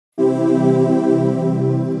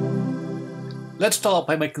Let's start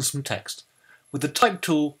by making some text. With the Type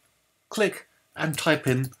tool, click and type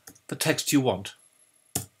in the text you want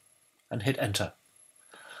and hit Enter.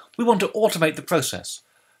 We want to automate the process,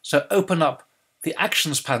 so open up the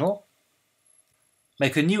Actions panel,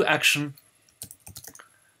 make a new action,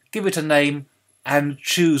 give it a name and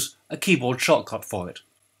choose a keyboard shortcut for it.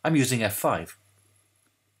 I'm using F5.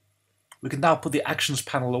 We can now put the Actions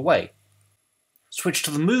panel away. Switch to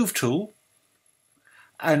the Move tool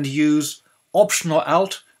and use Option or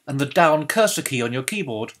Alt and the down cursor key on your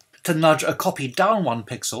keyboard to nudge a copy down 1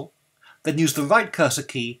 pixel, then use the right cursor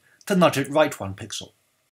key to nudge it right 1 pixel.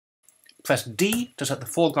 Press D to set the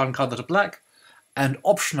foreground colour to black, and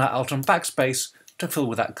Option or Alt and backspace to fill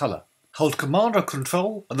with that colour. Hold Command or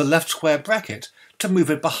Control and the left square bracket to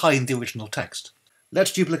move it behind the original text.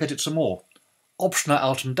 Let's duplicate it some more. Option or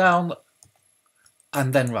Alt and down,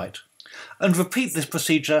 and then right. And repeat this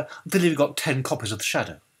procedure until you've got 10 copies of the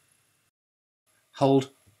shadow. Hold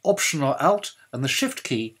Option or Alt and the Shift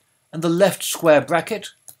key and the left square bracket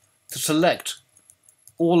to select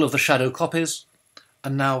all of the shadow copies,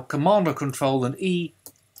 and now Command or Control and E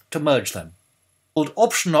to merge them. Hold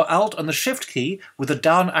Option or Alt and the Shift key with the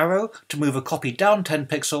down arrow to move a copy down 10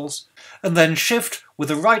 pixels, and then Shift with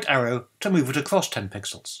the right arrow to move it across 10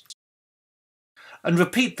 pixels. And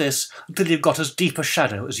repeat this until you've got as deep a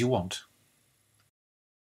shadow as you want.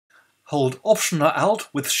 Hold Option or Alt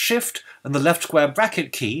with Shift and the left square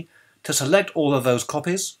bracket key to select all of those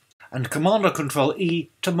copies, and Command or Control E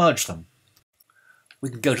to merge them. We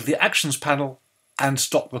can go to the Actions panel and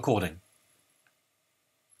stop recording.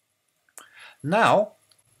 Now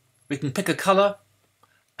we can pick a colour,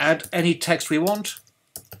 add any text we want,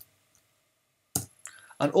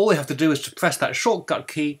 and all we have to do is to press that shortcut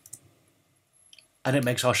key and it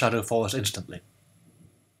makes our shadow for us instantly.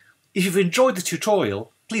 If you've enjoyed the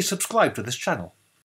tutorial, please subscribe to this channel.